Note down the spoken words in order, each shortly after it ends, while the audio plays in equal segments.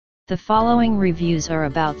The following reviews are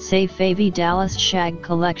about Safavieh Dallas Shag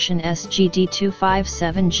Collection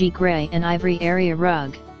SGD257G Gray and Ivory Area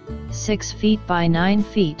Rug, 6 feet by 9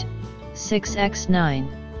 feet, 6x9.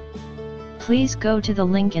 Please go to the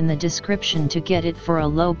link in the description to get it for a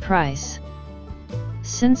low price.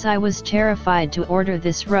 Since I was terrified to order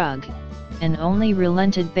this rug, and only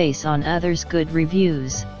relented based on others' good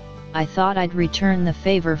reviews, I thought I'd return the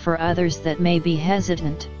favor for others that may be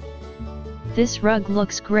hesitant. This rug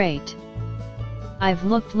looks great. I've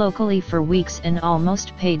looked locally for weeks and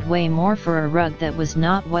almost paid way more for a rug that was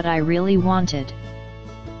not what I really wanted.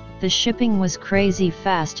 The shipping was crazy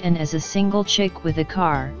fast, and as a single chick with a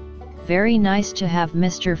car, very nice to have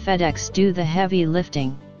Mr. FedEx do the heavy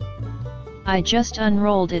lifting. I just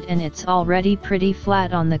unrolled it and it's already pretty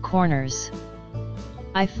flat on the corners.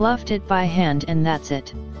 I fluffed it by hand and that's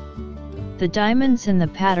it. The diamonds in the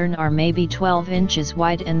pattern are maybe 12 inches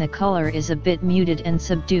wide and the color is a bit muted and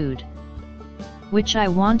subdued, which I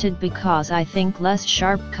wanted because I think less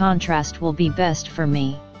sharp contrast will be best for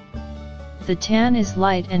me. The tan is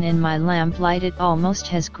light and in my lamplight it almost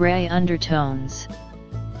has gray undertones.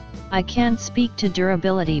 I can't speak to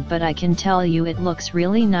durability, but I can tell you it looks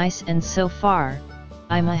really nice, and so far,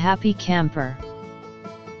 I'm a happy camper.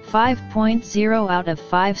 5.0 out of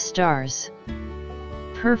 5 stars.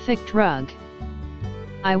 Perfect rug.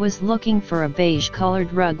 I was looking for a beige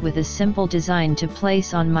colored rug with a simple design to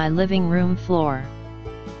place on my living room floor.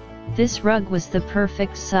 This rug was the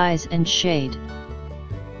perfect size and shade.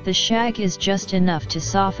 The shag is just enough to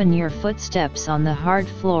soften your footsteps on the hard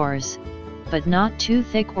floors, but not too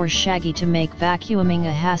thick or shaggy to make vacuuming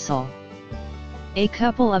a hassle. A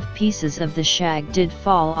couple of pieces of the shag did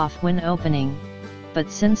fall off when opening, but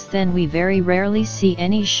since then we very rarely see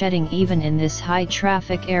any shedding even in this high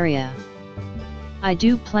traffic area. I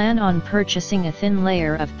do plan on purchasing a thin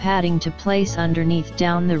layer of padding to place underneath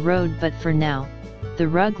down the road, but for now, the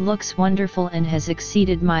rug looks wonderful and has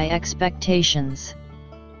exceeded my expectations.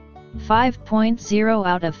 5.0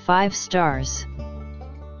 out of 5 stars.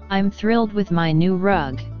 I'm thrilled with my new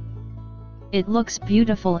rug. It looks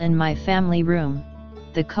beautiful in my family room,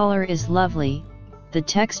 the color is lovely, the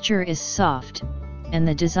texture is soft, and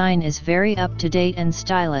the design is very up-to-date and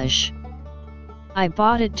stylish. I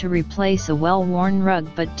bought it to replace a well-worn rug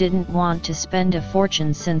but didn't want to spend a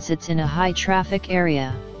fortune since it's in a high-traffic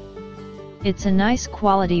area. It's a nice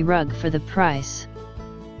quality rug for the price.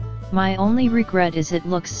 My only regret is it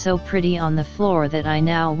looks so pretty on the floor that I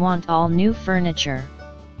now want all new furniture.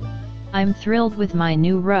 I'm thrilled with my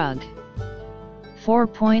new rug.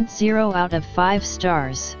 4.0 out of 5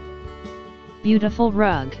 stars. Beautiful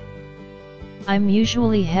rug. I'm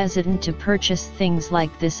usually hesitant to purchase things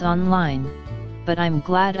like this online, but I'm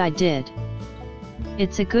glad I did.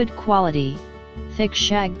 It's a good quality, thick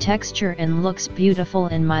shag texture and looks beautiful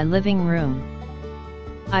in my living room.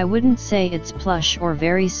 I wouldn't say it's plush or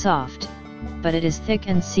very soft, but it is thick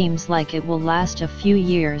and seems like it will last a few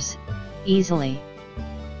years, easily.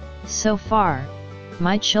 So far,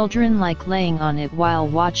 my children like laying on it while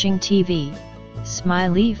watching TV.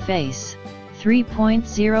 Smiley face.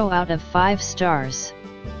 3.0 out of 5 stars.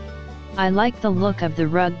 I like the look of the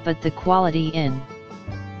rug but the quality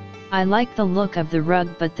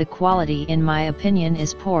in my opinion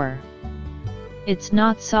is poor. It's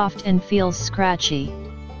not soft and feels scratchy.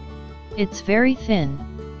 It's very thin.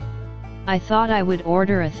 I thought I would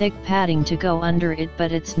order a thick padding to go under it,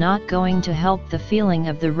 but it's not going to help the feeling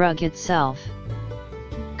of the rug itself.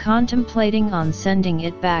 Contemplating on sending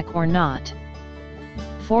it back or not.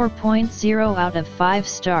 4.0 out of 5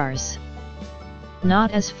 stars.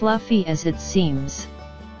 Not as fluffy as it seems.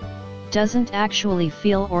 Doesn't actually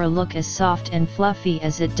feel or look as soft and fluffy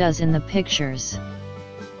as it does in the pictures.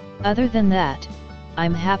 Other than that,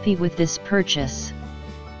 I'm happy with this purchase.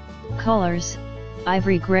 Colors,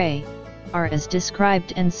 ivory gray, are as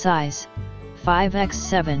described, and size,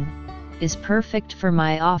 5x7, is perfect for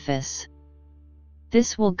my office.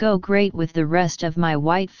 This will go great with the rest of my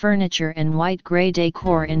white furniture and white-gray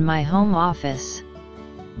decor in my home office.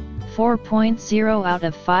 4.0 out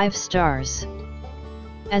of 5 stars.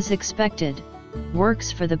 As expected, works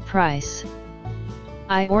for the price.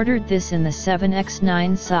 I ordered this in the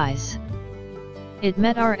 7x9 size. It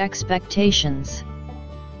met our expectations.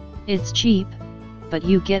 It's cheap, but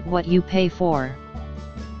you get what you pay for.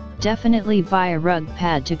 Definitely buy a rug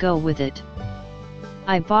pad to go with it.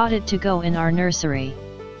 I bought it to go in our nursery.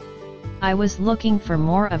 I was looking for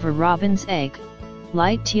more of a robin's egg,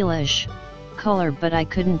 light tealish, color, but I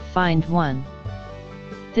couldn't find one.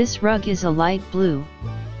 This rug is a light blue,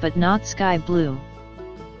 but not sky blue.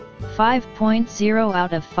 5.0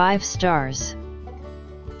 out of 5 stars.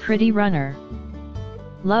 Pretty runner.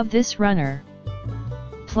 Love this runner.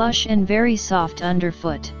 Plush and very soft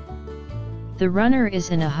underfoot. The runner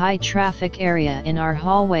is in a high traffic area in our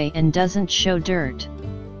hallway and doesn't show dirt.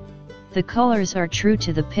 The colors are true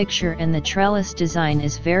to the picture and the trellis design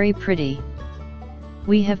is very pretty.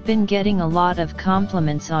 We have been getting a lot of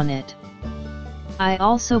compliments on it. I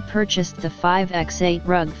also purchased the 5x8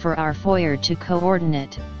 rug for our foyer to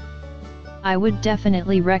coordinate. I would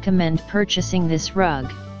definitely recommend purchasing this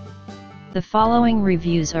rug. The following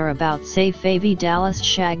reviews are about Safavieh Dallas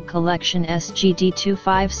Shag Collection SGD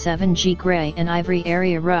 257G Gray and Ivory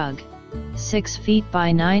Area Rug, 6 feet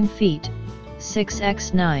by 9 feet,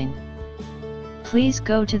 6x9. Please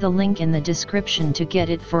go to the link in the description to get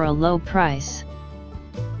it for a low price.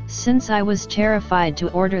 Since I was terrified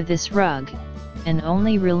to order this rug, and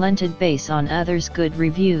only relented based on others' good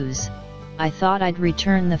reviews, I thought I'd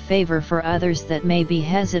return the favor for others that may be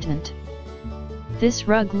hesitant. This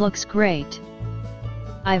rug looks great.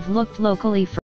 I've looked locally for